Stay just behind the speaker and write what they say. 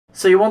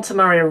So you want to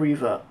marry a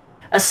revert.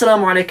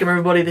 Assalamu alaikum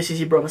everybody, this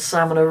is your brother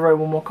Sam and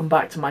everyone, welcome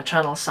back to my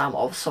channel, Sam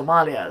of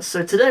Somalia.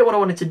 So today what I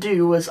wanted to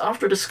do was,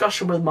 after a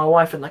discussion with my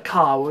wife in the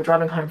car, we were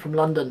driving home from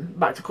London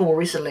back to Cornwall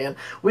recently, and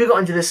we got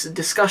into this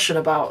discussion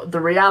about the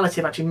reality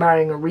of actually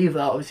marrying a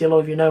revert. Obviously a lot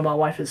of you know my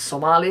wife is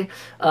Somali.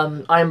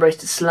 I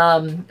embraced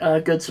Islam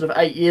a good sort of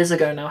 8 years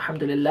ago now,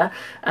 alhamdulillah,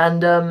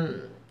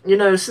 and you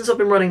know, since I've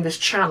been running this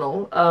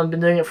channel, been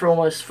doing it for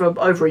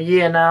over a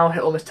year now,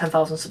 hit almost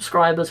 10,000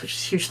 subscribers, which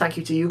is a huge thank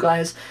you to you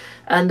guys.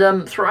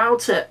 And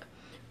throughout it,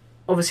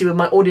 obviously with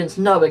my audience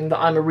knowing that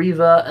I'm a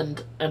revert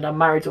and I'm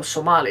married to a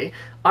Somali,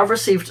 I've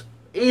received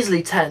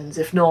easily tens,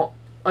 if not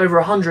over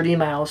 100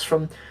 emails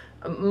from,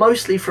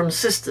 mostly from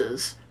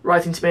sisters,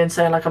 writing to me and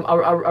saying like,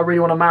 I really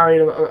want to marry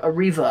a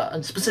revert,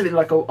 and specifically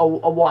like a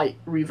white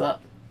revert.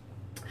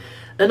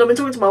 And I've been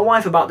talking to my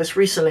wife about this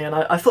recently, and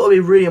I thought it would be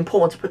really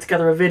important to put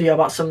together a video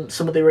about some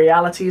of the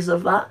realities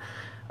of that,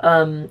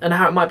 and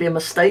how it might be a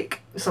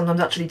mistake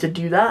sometimes actually to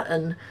do that.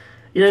 And,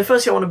 you know,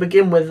 firstly I want to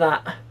begin with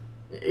that,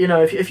 you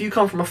know, if you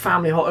come from a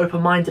family who are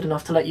open-minded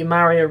enough to let you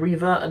marry a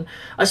revert, and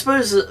I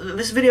suppose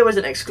this video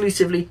isn't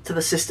exclusively to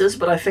the sisters,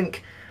 but I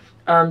think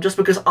just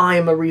because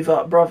I'm a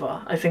revert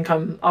brother, I think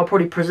I'll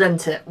probably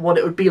present it what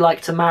it would be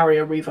like to marry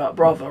a revert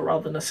brother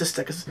rather than a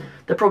sister, because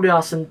there probably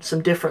are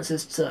some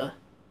differences to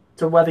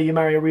whether you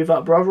marry a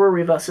revert brother or a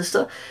revert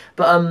sister.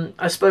 But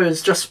I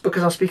suppose just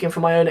because I'm speaking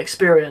from my own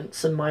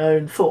experience and my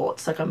own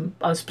thoughts, like I'm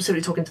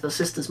specifically talking to the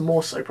sisters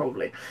more so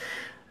probably.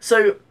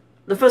 So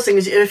the first thing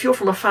is, if you're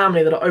from a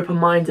family that are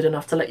open-minded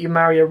enough to let you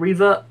marry a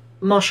revert,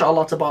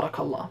 mashallah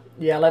tabarakallah.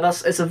 Yeah, like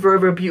it's a very,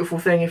 very beautiful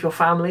thing if your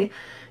family,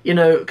 you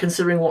know,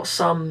 considering what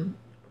some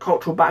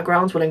cultural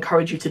backgrounds will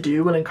encourage you to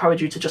do, will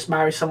encourage you to just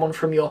marry someone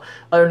from your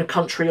own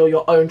country or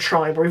your own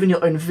tribe or even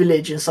your own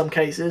village in some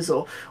cases,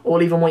 or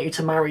even want you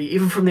to marry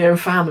even from their own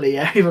family,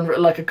 yeah, even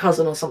like a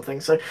cousin or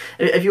something. So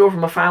if you're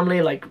from a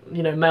family, like,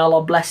 you know, may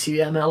Allah bless you,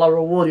 yeah, may Allah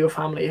reward your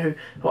family who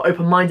are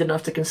open-minded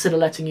enough to consider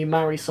letting you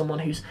marry someone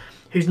who's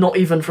not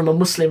even from a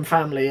Muslim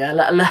family, yeah,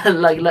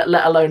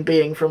 let alone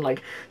being from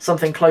like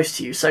something close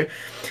to you. So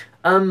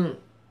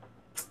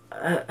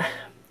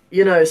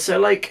you know, so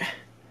like,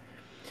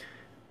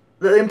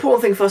 the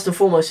important thing first and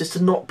foremost is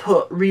to not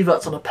put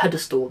reverts on a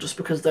pedestal just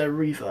because they're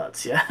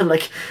reverts, yeah?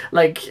 like,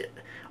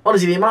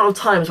 honestly, the amount of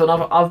times when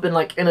I've been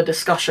like in a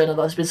discussion and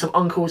there's been some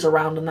uncles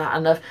around and that,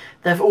 and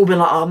they've all been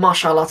like, oh,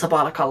 mashallah,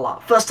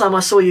 tabarakallah. First time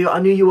I saw you, I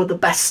knew you were the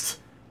best.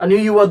 I knew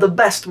you were the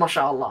best,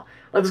 mashallah.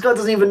 Like, this guy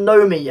doesn't even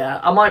know me, yeah?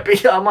 I might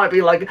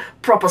be like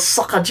proper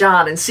sucker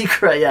Jan in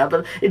secret, yeah?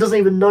 But he doesn't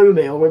even know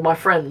me or with my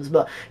friends,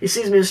 but he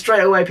sees me and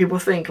straight away people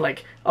think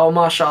like, oh,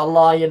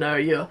 mashallah, you know,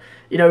 you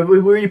know, we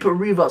really put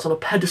reverts on a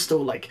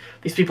pedestal, like,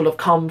 these people have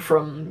come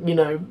from, you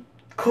know,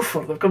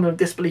 kufr, they've come from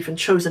disbelief and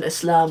chosen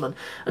Islam, and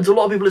to a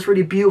lot of people it's a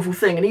really beautiful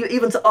thing, and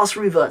even to us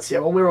reverts, yeah,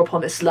 when we're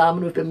upon Islam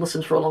and we've been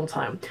Muslims for a long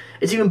time,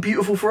 it's even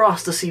beautiful for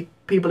us to see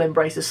people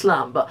embrace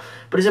Islam, but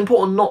it's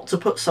important not to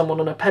put someone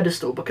on a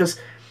pedestal, because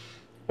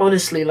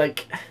honestly,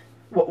 like,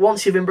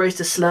 once you've embraced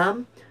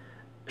Islam,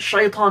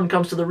 Shaitan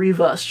comes to the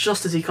reverse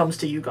just as he comes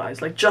to you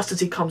guys, like just as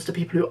he comes to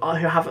people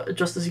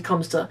just as he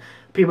comes to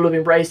people who've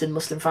been raised in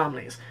Muslim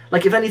families.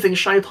 Like, if anything,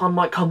 Shaitan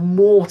might come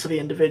more to the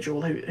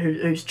individual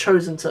who's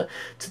chosen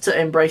to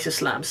embrace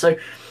Islam. So,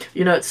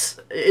 you know,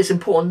 it's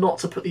important not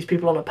to put these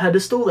people on a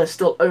pedestal. They're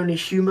still only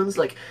humans.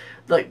 Like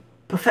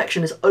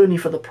perfection is only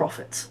for the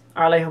prophets,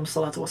 alayhim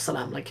salatu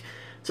wassalam. Like,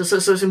 so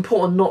it's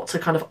important not to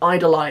kind of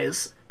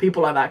idolize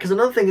people like that, because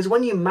another thing is,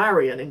 when you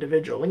marry an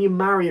individual, when you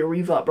marry a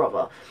revert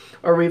brother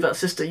or a revert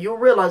sister, you'll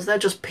realise they're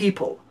just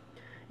people.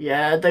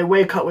 Yeah, they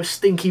wake up with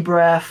stinky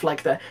breath,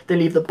 like they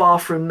leave the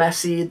bathroom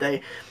messy,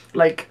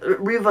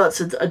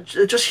 reverts are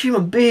just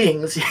human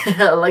beings,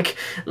 yeah, like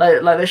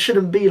they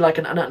shouldn't be like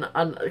an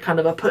kind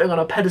of a putting on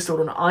a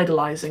pedestal and an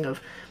idolising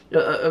of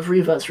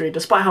reverts, really,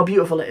 despite how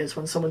beautiful it is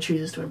when someone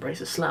chooses to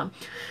embrace Islam.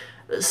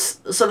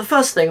 So the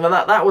first thing,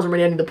 that wasn't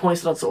really any of the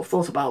points that I'd sort of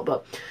thought about,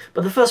 but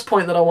the first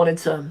point that I wanted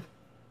to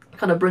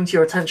kind of bring to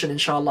your attention,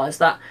 inshallah, is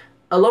that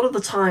a lot of the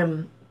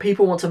time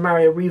people want to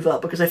marry a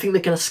revert because they think they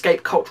can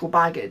escape cultural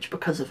baggage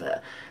because of it.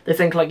 They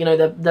think, like, you know,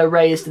 they're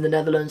raised in the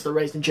Netherlands, they're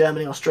raised in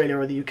Germany, Australia,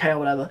 or the UK or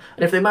whatever,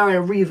 and if they marry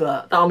a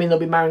revert, that'll mean they'll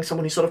be marrying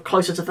someone who's sort of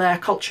closer to their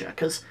culture,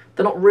 because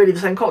they're not really the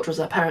same culture as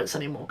their parents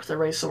anymore, because they're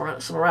raised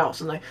somewhere else,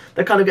 and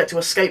they kind of get to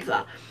escape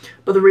that.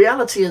 But the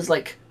reality is,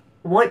 like,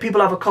 white people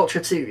have a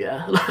culture too,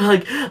 yeah?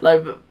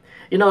 like,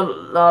 you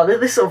know,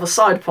 this is sort of a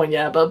side point,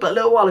 yeah, but a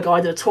little while ago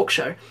I did a talk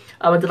show.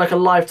 I did like a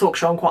live talk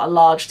show on quite a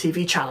large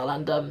TV channel,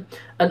 and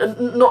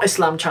not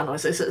Islam channel,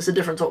 it's a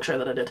different talk show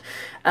that I did.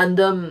 And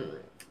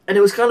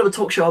it was kind of a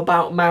talk show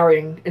about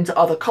marrying into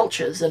other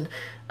cultures, and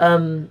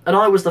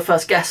I was the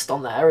first guest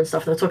on there and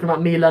stuff, and they were talking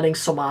about me learning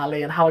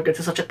Somali and how I go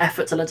to such an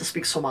effort to learn to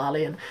speak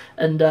Somali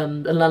and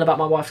learn about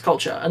my wife's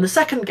culture. And the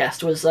second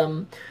guest was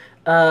a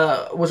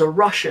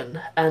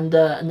Russian, and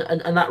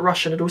that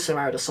Russian had also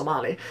married a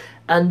Somali,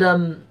 and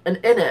in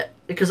it,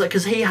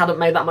 because he hadn't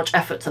made that much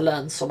effort to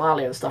learn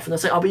Somali and stuff, and they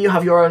say, oh, but you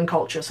have your own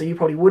culture, so you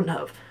probably wouldn't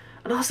have.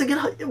 And I was thinking,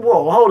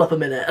 whoa, hold up a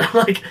minute.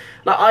 like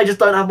I just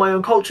don't have my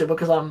own culture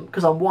because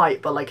I'm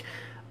white, but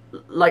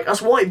like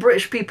us white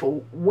British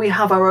people, we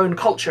have our own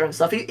culture and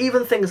stuff.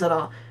 Even things that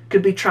are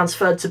could be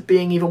transferred to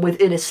being even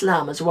within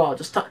Islam as well.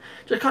 Just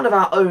kind of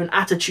our own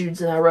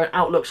attitudes and our own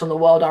outlooks on the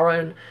world, our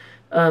own.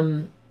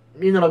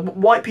 Like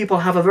white people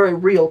have a very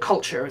real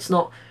culture. It's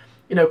not,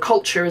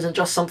 culture isn't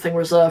just something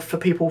reserved for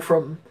people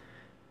from,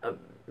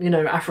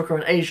 Africa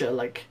and Asia.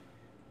 Like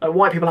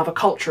white people have a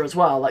culture as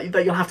well, like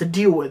that you'll have to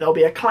deal with. There'll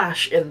be a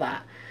clash in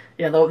that.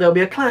 Yeah, there'll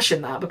be a clash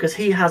in that because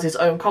he has his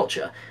own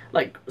culture.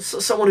 Like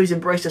someone who's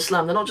embraced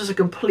Islam, they're not just a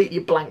completely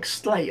blank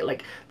slate.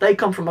 Like they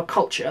come from a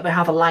culture, they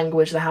have a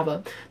language, they have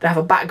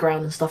a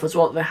background and stuff as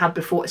well that they had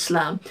before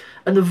Islam,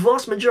 and the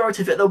vast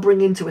majority of it they'll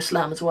bring into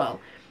Islam as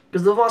well.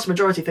 Because the vast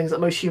majority of things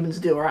that most humans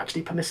do are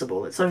actually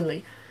permissible. It's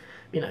only,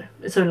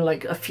 it's only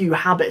like a few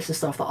habits and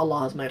stuff that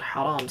Allah has made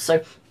haram.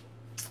 So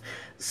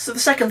the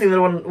second thing that I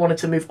wanted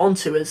to move on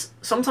to is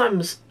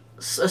sometimes,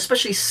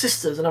 especially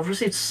sisters, and I've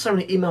received so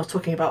many emails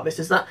talking about this,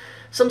 is that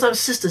sometimes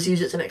sisters use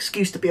it as an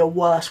excuse to be a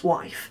worse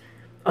wife,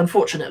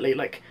 unfortunately,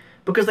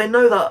 because they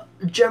know that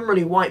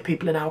generally white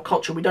people in our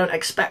culture, we don't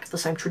expect the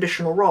same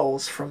traditional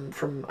roles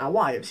from our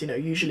wives.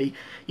 Usually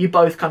you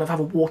both kind of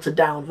have a watered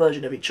down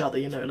version of each other,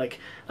 like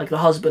the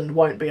husband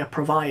won't be a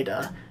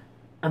provider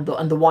and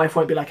the wife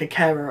won't be like a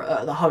carer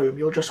at the home.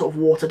 You'll just sort of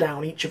water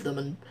down each of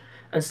them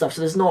and stuff.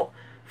 So there's not,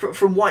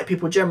 from white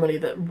people generally,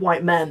 that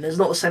white men, there's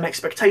not the same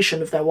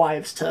expectation of their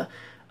wives to,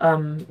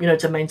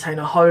 to maintain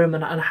a home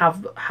and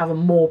have a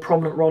more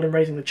prominent role in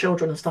raising the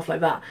children and stuff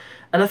like that.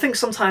 And I think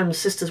sometimes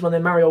sisters, when they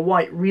marry a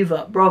white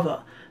revert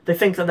brother, they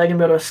think that they're going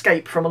to be able to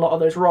escape from a lot of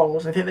those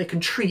roles. They think they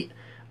can treat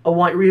a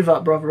white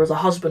revert brother as a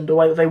husband a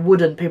way that they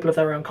wouldn't people of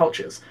their own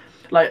cultures.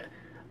 Like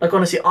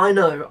honestly, I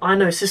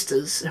know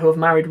sisters who have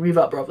married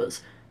revert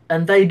brothers,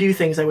 and they do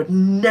things they would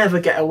never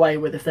get away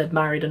with if they'd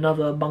married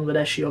another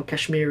Bangladeshi or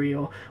Kashmiri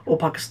or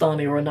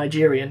Pakistani or a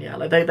Nigerian. Yeah,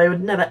 like they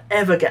would never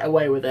ever get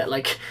away with it.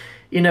 Like,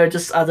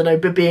 just, I don't know,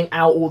 being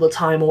out all the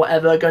time or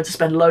whatever, going to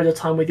spend loads of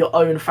time with your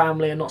own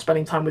family and not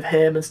spending time with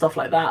him and stuff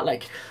like that.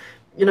 Like,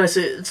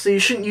 so you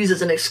shouldn't use it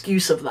as an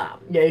excuse of that.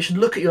 Yeah, you should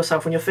look at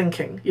yourself when you're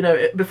thinking.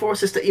 Before a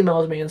sister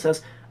emails me and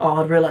says, "Oh,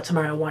 I'd really like to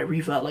marry a white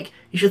revert," like,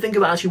 you should think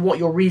about actually what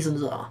your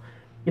reasons are.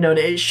 And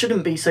it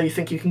shouldn't be so you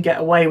think you can get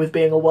away with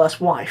being a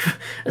worse wife,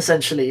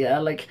 essentially, yeah?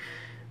 Like,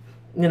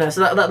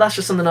 so that's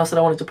just something else that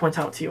I wanted to point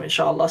out to you,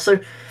 inshallah. So,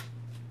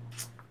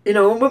 we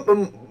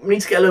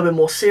need to get a little bit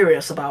more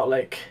serious about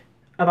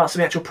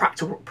some actual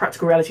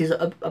practical realities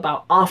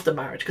about after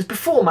marriage. Because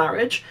before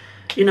marriage,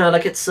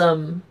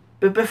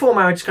 but before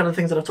marriage, it's kind of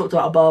things that I've talked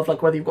about above,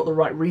 like whether you've got the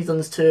right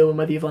reasons to and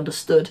whether you've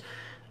understood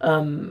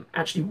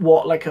actually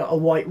what like a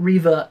white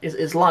revert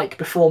is like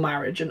before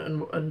marriage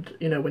and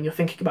when you're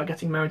thinking about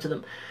getting married to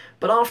them.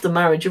 But after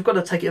marriage, you've got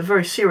to take it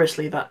very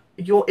seriously that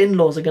your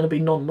in-laws are going to be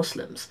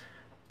non-Muslims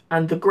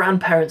and the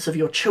grandparents of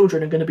your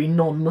children are going to be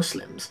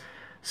non-Muslims.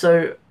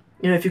 So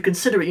if you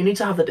consider it, you need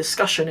to have the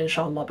discussion,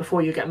 inshallah,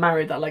 before you get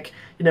married, that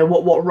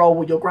what role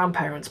will your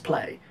grandparents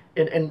play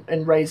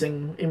in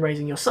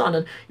raising your son.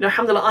 And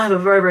alhamdulillah, I have a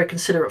very, very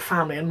considerate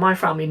family, and my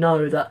family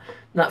know that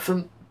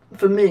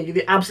for me,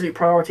 the absolute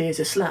priority is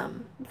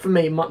Islam. For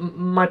me,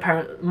 my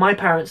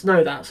parents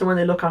know that. So when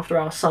they look after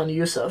our son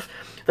Yusuf,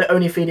 they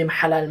only feed him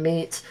halal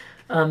meat,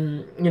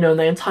 and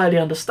they entirely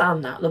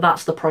understand that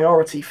that's the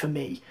priority for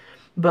me.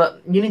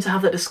 But you need to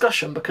have that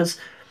discussion because,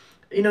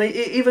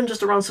 even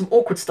just around some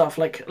awkward stuff,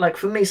 like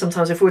for me,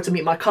 sometimes if we were to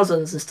meet my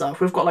cousins and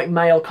stuff, we've got like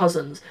male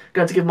cousins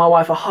going to give my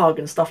wife a hug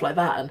and stuff like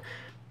that, and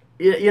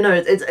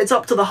it's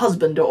up to the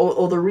husband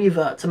or the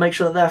revert to make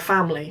sure that their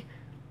family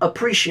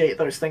appreciate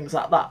those things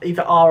that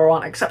either are or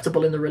aren't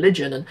acceptable in the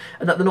religion, and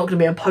that they're not going to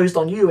be imposed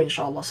on you,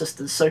 inshallah,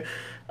 sisters. So,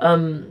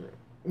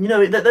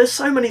 there's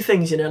so many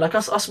things, like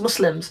us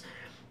Muslims,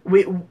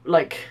 we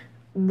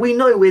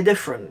know we're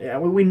different, yeah.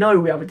 We know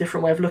we have a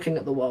different way of looking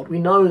at the world. We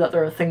know that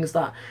there are things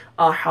that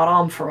are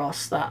haram for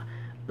us that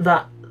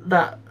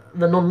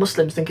the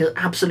non-Muslims think is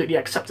absolutely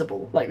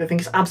acceptable. Like, they think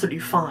it's absolutely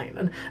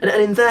fine, and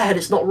in their head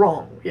it's not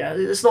wrong. Yeah,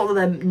 it's not that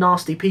they're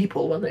nasty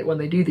people when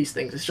they do these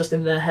things. It's just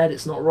in their head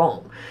it's not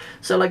wrong.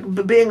 So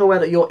being aware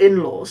that your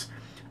in-laws,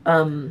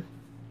 will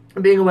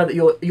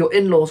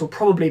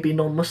probably be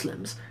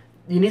non-Muslims,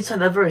 you need to take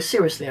that very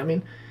seriously. I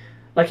mean,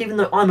 even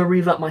though I'm a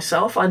revert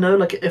myself, I know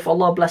if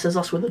Allah blesses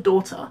us with a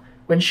daughter,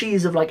 when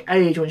she's of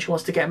age, when she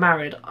wants to get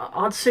married,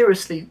 I'd have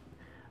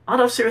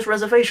serious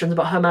reservations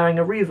about her marrying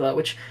a revert,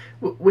 which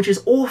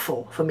is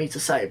awful for me to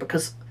say,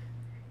 because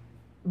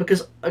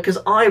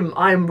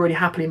I'm really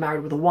happily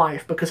married with a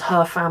wife because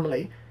her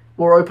family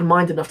were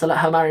open-minded enough to let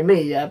her marry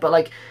me, yeah.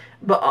 But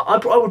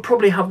I would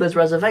probably have those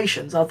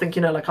reservations. I think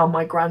are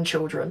my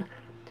grandchildren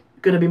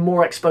going to be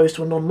more exposed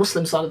to a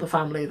non-Muslim side of the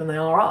family than they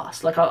are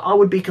us? I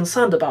would be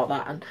concerned about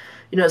that, and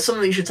it's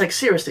something that you should take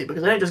seriously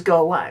because they don't just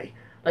go away.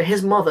 Like,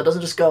 his mother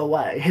doesn't just go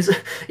away. His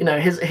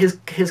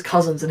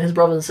cousins and his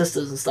brothers and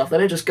sisters and stuff, they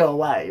don't just go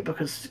away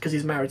because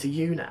he's married to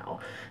you now.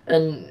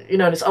 And,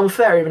 and it's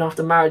unfair even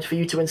after marriage for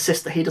you to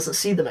insist that he doesn't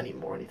see them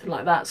anymore or anything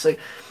like that. So,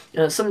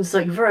 it's something to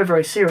take very,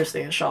 very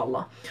seriously,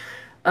 inshallah.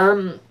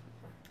 A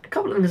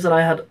couple of things that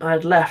I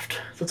had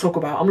left to talk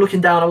about. I'm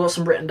looking down. I've got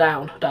some written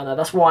down there.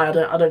 That's why I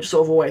don't just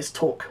sort of always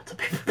talk to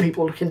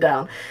people looking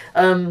down.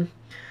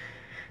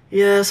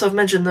 Yeah, so I've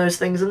mentioned those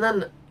things, and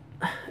then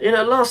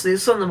lastly,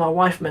 it's something that my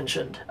wife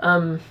mentioned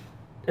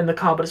in the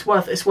car, but it's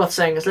worth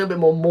saying. It's a little bit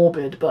more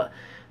morbid, but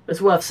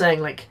it's worth saying.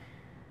 Like,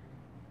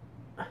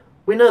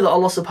 we know that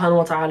Allah subhanahu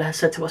wa ta'ala has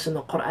said to us in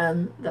the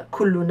Quran that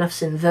kullu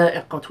nafsin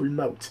dha'iqatul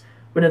maut.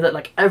 We know that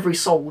like every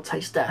soul will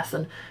taste death,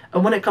 and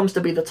when it comes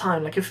to be the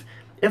time, like if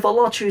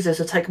Allah chooses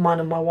to take mine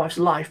and my wife's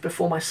life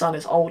before my son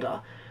is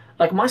older,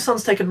 like my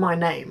son's taken my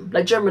name.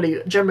 Like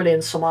generally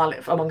in Somali,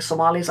 among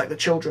Somalis, like the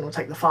children will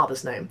take the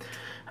father's name,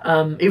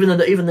 even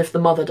if the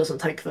mother doesn't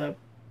take her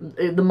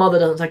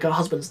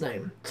husband's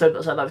name. So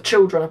like the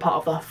children are part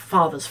of the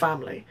father's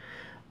family,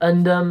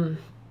 and and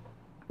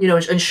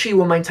she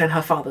will maintain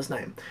her father's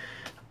name.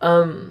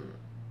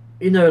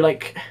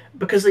 Like,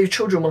 because the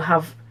children will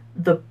have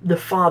the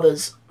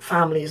father's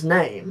family's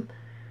name,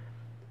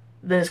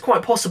 then it's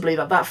quite possibly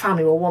that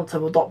family will want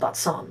to adopt that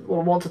son,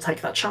 will want to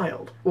take that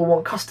child, will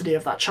want custody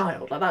of that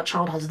child. Like, that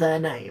child has their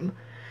name,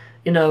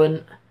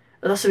 and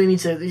that's what you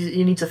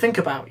need to think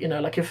about.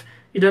 Like, if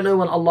you don't know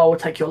when Allah will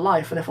take your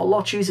life, and if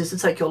Allah chooses to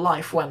take your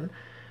life when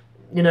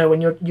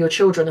your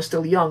children are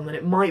still young, then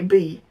it might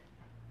be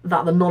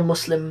that the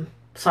non-Muslim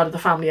side of the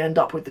family end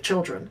up with the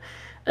children.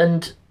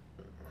 And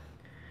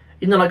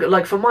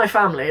like for my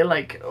family,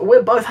 like,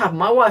 we're both happy.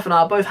 My wife and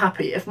I are both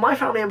happy. If my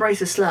family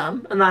embrace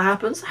Islam and that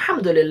happens,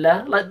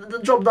 alhamdulillah, like, the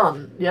job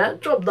done. Yeah,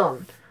 job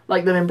done.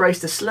 Like, they've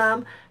embraced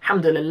Islam,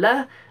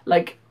 alhamdulillah.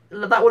 Like,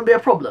 that wouldn't be a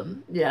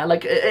problem. Yeah,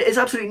 like, it's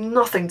absolutely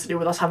nothing to do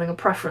with us having a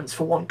preference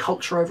for one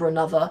culture over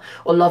another,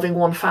 or loving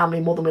one family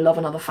more than we love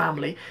another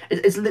family.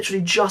 It's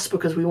literally just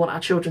because we want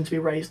our children to be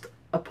raised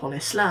upon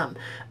Islam.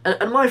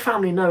 And my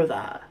family know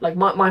that. Like,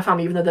 my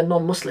family, even though they're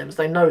non-Muslims,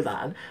 they know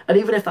that. And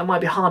even if that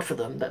might be hard for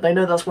them, they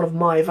know that's one of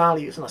my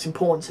values and that's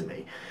important to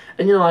me.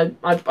 And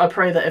I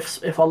pray that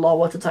if Allah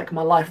were to take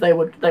my life, they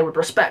would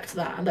respect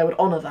that and they would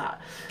honour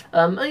that.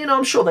 And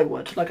I'm sure they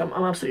would. Like, I'm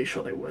absolutely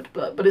sure they would.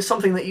 But it's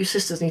something that you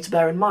sisters need to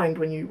bear in mind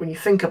when you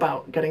think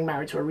about getting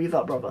married to a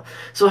Revert brother.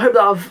 So I hope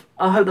that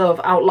I've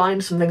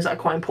outlined some things that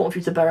are quite important for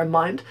you to bear in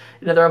mind.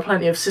 There are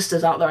plenty of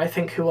sisters out there, I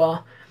think, who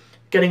are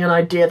getting an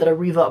idea that a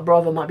Revert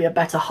brother might be a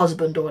better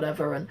husband or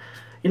whatever, and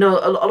a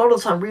lot of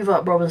the time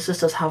Revert brothers and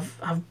sisters have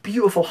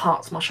beautiful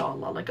hearts,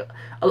 mashallah. Like,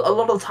 a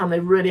lot of the time they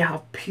really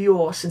have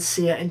pure,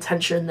 sincere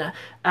intention. They're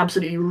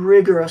absolutely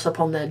rigorous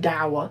upon their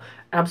da'wah,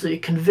 absolutely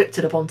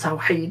convicted upon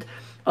tawheed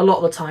a lot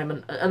of the time,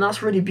 and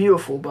that's really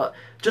beautiful. But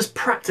just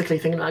practically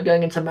thinking about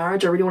going into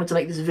marriage, I really wanted to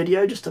make this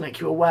video just to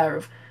make you aware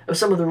of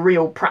some of the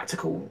real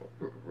practical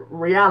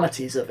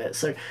realities of it.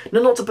 So,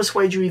 not to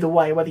persuade you either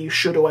way, whether you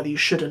should or whether you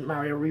shouldn't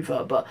marry a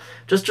Revert, but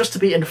just to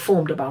be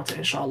informed about it,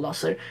 inshallah.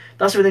 So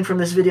that's everything from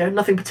this video.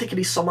 Nothing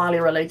particularly Somali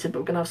related, but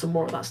we're going to have some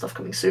more of that stuff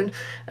coming soon.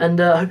 And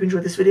I hope you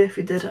enjoyed this video. If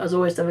you did, as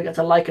always, don't forget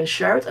to like and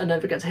share it, and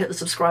don't forget to hit the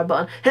subscribe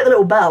button. Hit the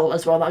little bell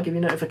as well. That'll give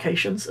you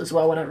notifications as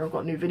well whenever I've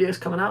got new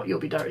videos coming out. You'll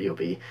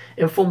be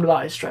informed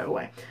about it straight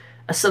away.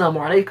 Assalamu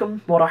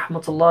alaikum wa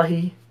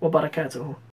rahmatullahi wa barakatuhu.